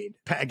succeed.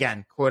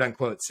 Again, quote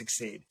unquote,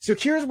 succeed. So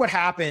here's what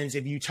happens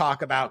if you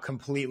talk about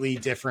completely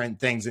different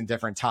things and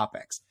different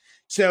topics.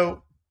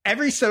 So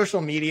every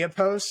social media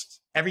post,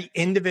 every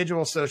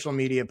individual social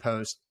media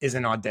post is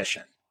an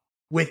audition.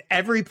 With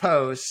every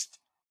post,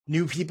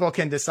 new people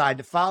can decide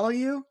to follow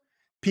you.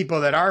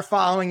 People that are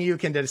following you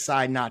can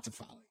decide not to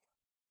follow you.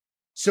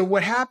 So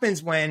what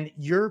happens when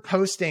you're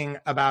posting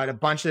about a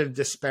bunch of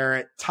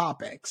disparate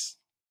topics?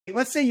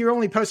 Let's say you're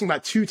only posting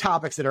about two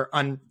topics that are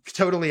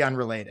totally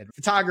unrelated: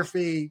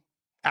 photography,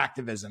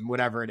 activism,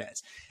 whatever it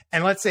is.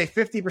 And let's say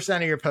 50%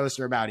 of your posts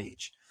are about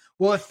each.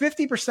 Well, if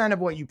 50% of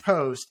what you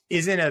post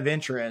isn't of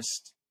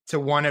interest to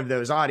one of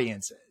those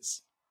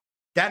audiences,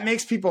 that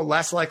makes people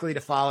less likely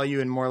to follow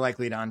you and more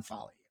likely to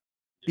unfollow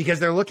you,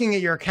 because they're looking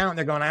at your account and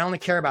they're going, I only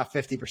care about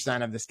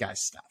 50% of this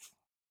guy's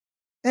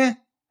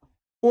stuff.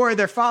 Or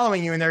they're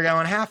following you and they're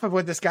going, half of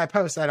what this guy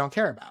posts, I don't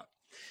care about.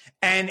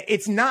 And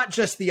it's not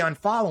just the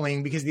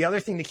unfollowing, because the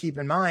other thing to keep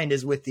in mind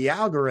is with the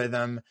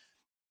algorithm,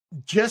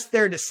 just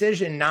their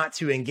decision not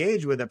to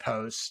engage with a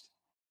post,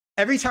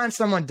 every time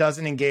someone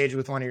doesn't engage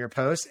with one of your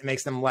posts, it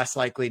makes them less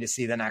likely to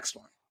see the next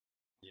one.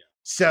 Yeah.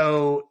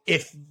 So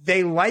if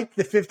they like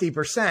the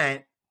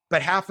 50%,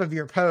 but half of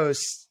your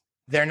posts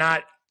they're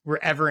not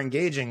ever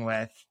engaging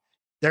with,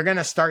 they're going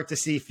to start to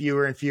see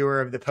fewer and fewer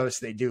of the posts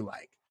they do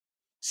like.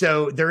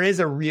 So there is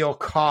a real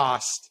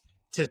cost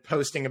to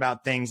posting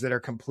about things that are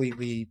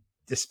completely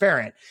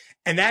disparate.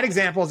 And that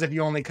example is if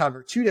you only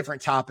cover two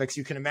different topics.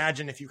 You can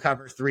imagine if you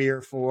cover 3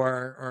 or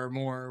 4 or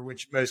more,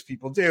 which most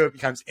people do, it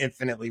becomes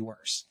infinitely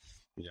worse.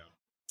 Yeah.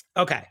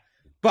 Okay.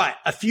 But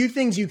a few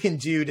things you can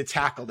do to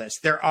tackle this.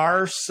 There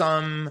are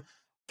some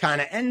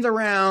kind of end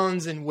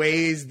arounds and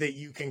ways that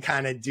you can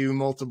kind of do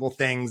multiple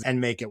things and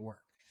make it work.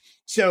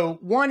 So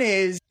one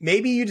is,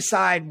 maybe you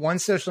decide one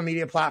social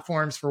media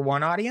platform's for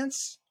one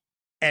audience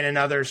and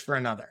another's for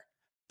another.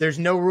 There's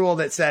no rule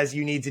that says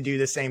you need to do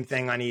the same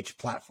thing on each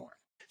platform.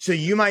 So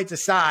you might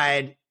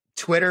decide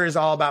Twitter is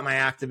all about my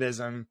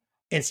activism,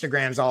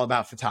 Instagram's all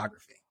about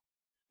photography.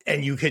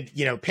 And you could,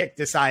 pick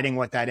deciding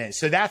what that is.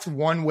 So that's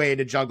one way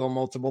to juggle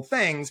multiple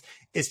things,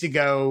 is to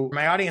go,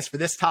 my audience for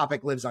this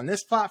topic lives on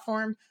this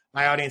platform.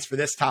 My audience for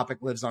this topic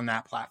lives on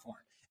that platform.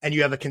 And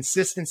you have a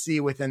consistency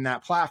within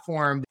that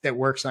platform that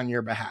works on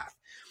your behalf.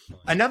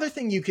 Another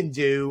thing you can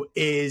do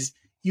is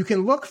you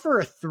can look for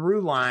a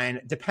through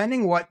line,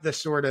 depending what the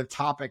sort of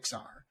topics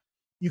are.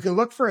 you can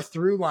look for a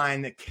through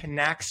line that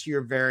connects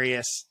your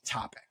various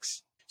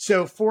topics.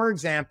 So for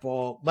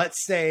example,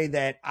 let's say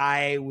that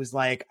I was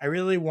like, I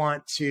really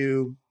want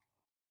to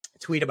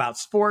tweet about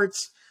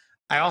sports.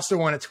 I also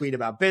want to tweet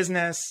about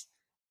business.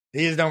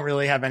 These don't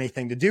really have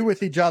anything to do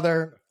with each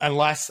other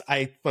unless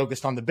I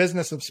focused on the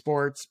business of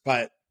sports,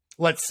 but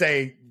let's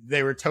say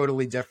they were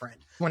totally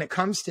different. When it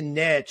comes to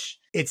niche,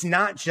 it's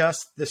not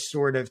just the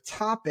sort of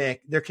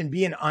topic, there can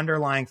be an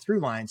underlying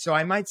through line. So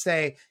I might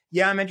say,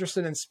 yeah, I'm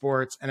interested in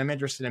sports and I'm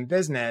interested in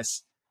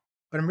business,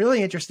 but I'm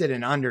really interested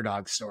in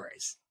underdog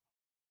stories.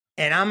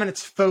 And I'm going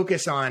to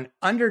focus on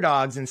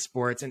underdogs in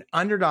sports and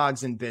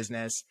underdogs in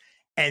business.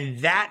 And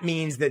that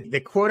means that the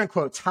quote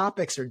unquote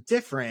topics are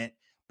different,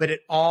 but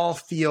it all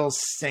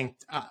feels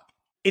synced up.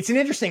 It's an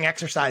interesting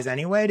exercise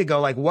anyway to go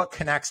like, what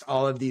connects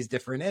all of these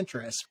different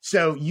interests?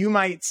 So you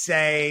might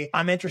say,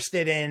 I'm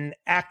interested in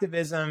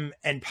activism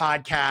and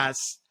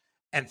podcasts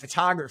and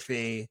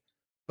photography,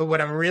 but what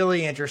I'm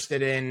really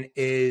interested in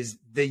is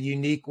the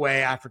unique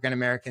way African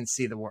Americans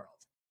see the world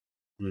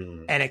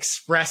and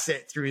express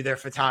it through their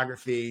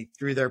photography,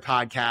 through their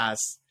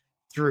podcasts,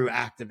 through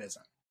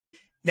activism.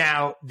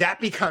 Now that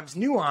becomes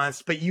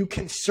nuanced, but you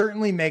can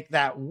certainly make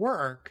that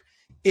work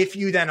if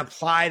you then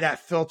apply that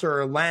filter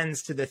or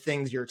lens to the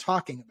things you're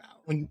talking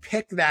about. When you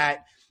pick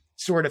that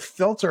sort of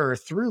filter or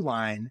through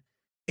line,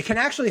 it can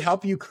actually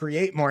help you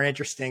create more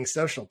interesting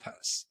social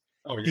posts.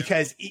 Oh, yeah.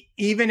 Because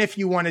even if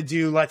you want to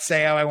do, let's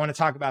say, oh, I want to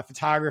talk about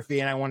photography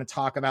and I want to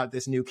talk about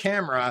this new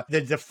camera,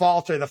 the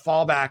default or the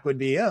fallback would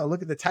be, oh,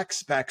 look at the tech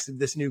specs of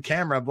this new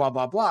camera, blah,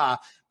 blah, blah.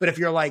 But if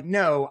you're like,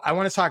 no, I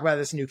want to talk about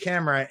this new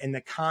camera in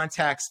the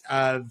context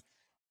of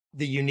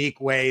the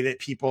unique way that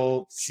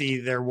people see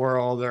their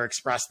world or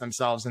express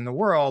themselves in the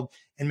world.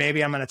 And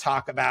maybe I'm going to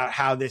talk about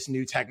how this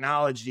new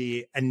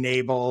technology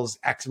enables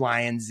X, Y,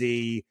 and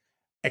Z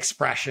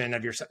expression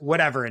of yourself,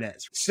 whatever it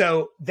is.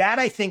 So that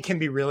I think can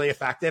be really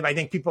effective. I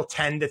think people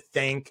tend to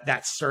think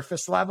that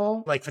surface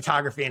level, like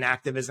photography and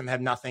activism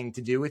have nothing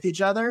to do with each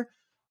other,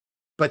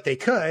 but they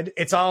could.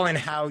 It's all in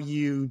how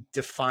you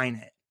define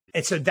it.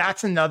 And so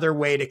that's another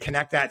way to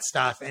connect that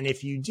stuff. And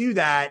if you do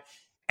that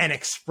and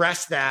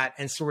express that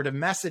and sort of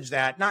message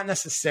that, not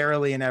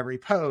necessarily in every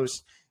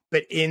post,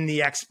 but in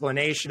the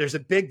explanation, there's a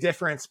big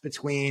difference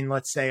between,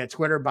 let's say, a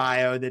Twitter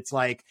bio that's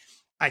like,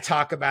 I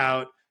talk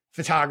about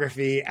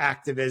photography,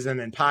 activism,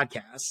 and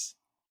podcasts.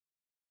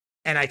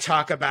 And I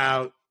talk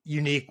about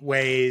unique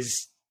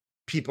ways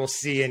people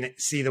see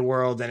the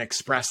world and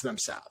express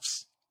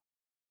themselves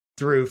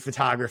through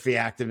photography,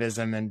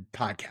 activism, and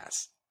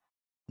podcasts.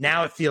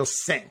 Now it feels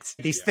synced.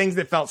 These things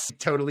that felt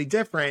totally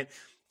different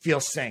feel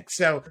synced.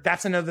 So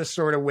that's another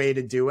sort of way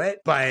to do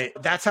it. But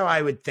that's how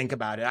I would think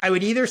about it. I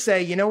would either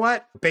say, you know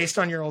what, based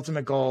on your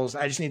ultimate goals,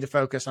 I just need to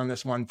focus on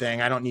this one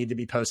thing. I don't need to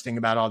be posting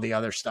about all the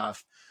other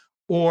stuff.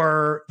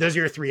 Or those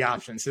are your three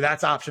options. So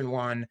that's option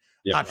one.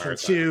 Yep, option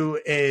two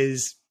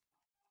is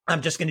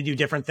I'm just going to do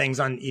different things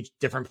on each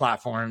different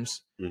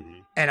platforms. Mm-hmm.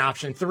 And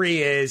option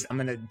three is I'm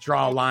going to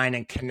draw a line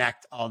and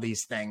connect all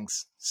these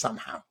things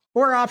somehow.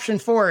 Or option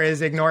four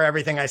is ignore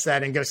everything I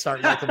said and go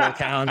start multiple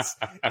accounts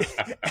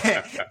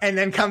and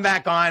then come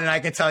back on and I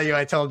can tell you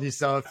I told you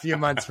so a few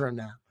months from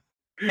now.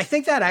 I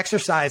think that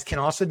exercise can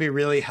also be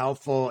really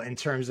helpful in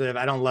terms of,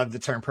 I don't love the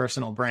term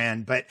personal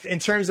brand, but in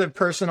terms of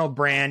personal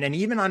brand and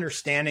even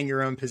understanding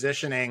your own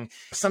positioning,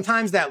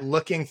 sometimes that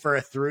looking for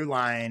a through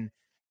line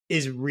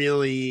is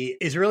really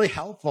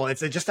helpful.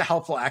 It's just a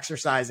helpful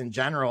exercise in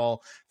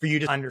general for you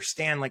to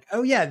understand like,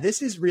 oh yeah,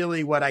 this is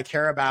really what I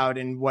care about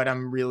and what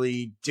I'm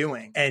really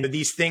doing. And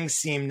these things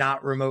seem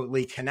not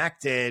remotely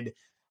connected,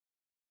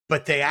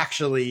 but they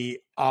actually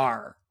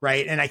are,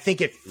 right? And I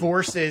think it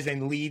forces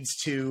and leads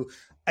to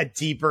a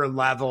deeper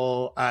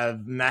level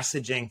of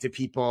messaging to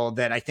people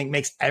that I think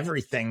makes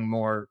everything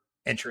more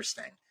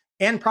interesting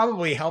and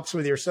probably helps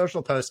with your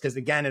social posts. Because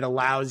again, it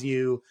allows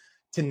you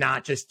to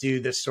not just do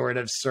this sort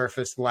of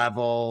surface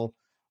level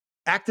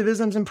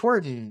activism's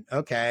important.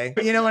 Okay.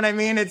 You know what I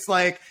mean? It's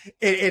like,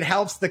 it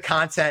helps the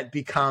content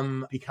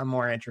become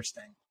more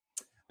interesting.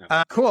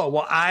 Cool.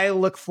 Well, I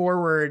look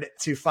forward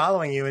to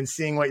following you and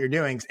seeing what you're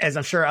doing, as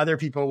I'm sure other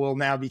people will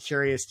now be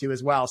curious to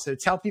as well. So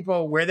tell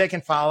people where they can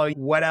follow you,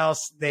 what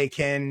else they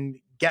can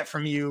get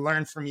from you,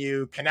 learn from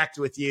you, connect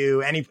with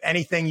you,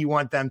 anything you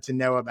want them to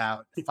know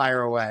about.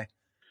 Fire away.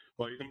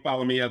 Well, you can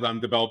follow me as I'm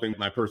developing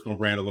my personal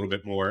brand a little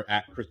bit more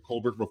at Chris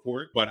Colbert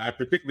Report. But I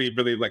particularly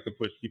really like to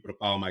push people to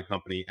follow my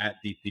company at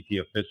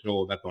DCP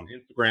Official. That's on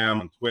Instagram,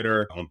 on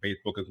Twitter, on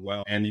Facebook as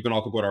well. And you can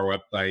also go to our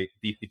website,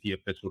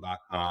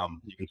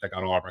 dcpofficial.com. You can check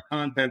out all of our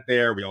content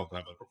there. We also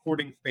have a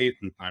recording space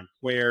in Times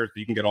Square. So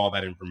you can get all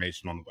that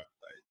information on the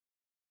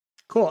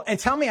website. Cool. And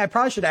tell me, I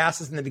probably should ask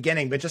this in the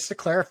beginning, but just to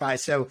clarify,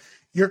 so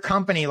your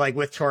company, like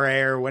with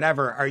Touré or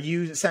whatever, are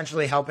you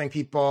essentially helping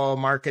people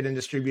market and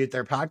distribute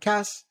their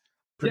podcasts?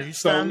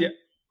 Produce them?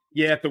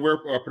 Yeah, so we're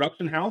a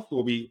production house,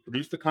 so we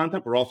produce the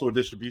content. We're also a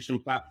distribution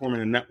platform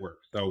and a network.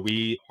 So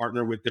we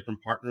partner with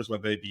different partners,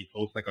 whether they be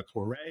hosts like a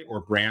Touré or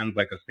brands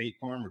like a State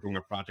Farm. We're doing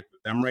a project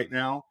with them right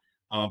now.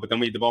 But then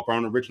we develop our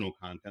own original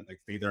content, like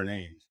Say Their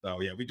Names. So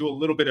yeah, we do a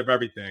little bit of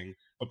everything,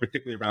 but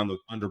particularly around those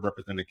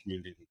underrepresented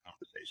communities and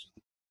conversations.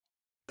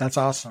 That's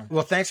awesome.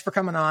 Well, thanks for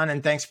coming on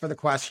and thanks for the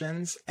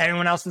questions.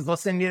 Anyone else who's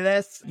listening to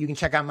this, you can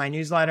check out my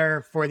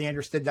newsletter,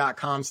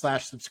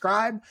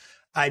 fortheinterested.com/subscribe.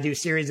 I do a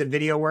series of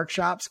video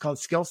workshops called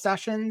Skill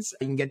Sessions.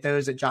 You can get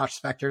those at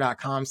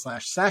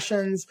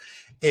joshspector.com/sessions.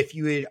 If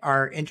you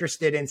are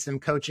interested in some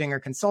coaching or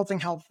consulting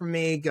help from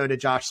me, go to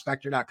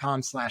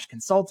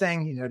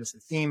joshspector.com/consulting. You notice a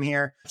theme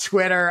here.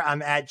 Twitter,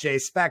 I'm at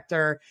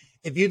jspector.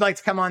 If you'd like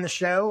to come on the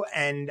show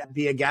and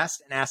be a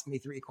guest and ask me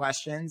 3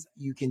 questions,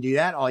 you can do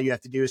that. All you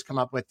have to do is come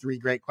up with 3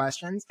 great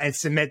questions and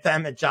submit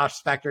them at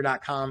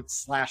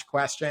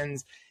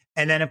joshspector.com/questions.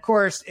 And then, of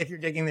course, if you're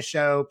digging the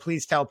show,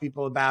 please tell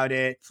people about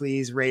it.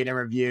 Please rate and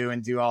review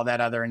and do all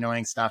that other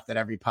annoying stuff that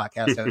every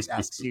podcast host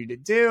asks you to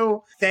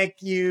do.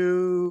 Thank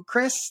you,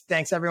 Chris.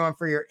 Thanks, everyone,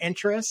 for your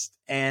interest.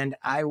 And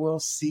I will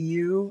see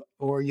you,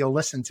 or you'll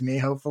listen to me,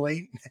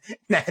 hopefully,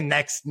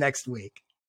 next week.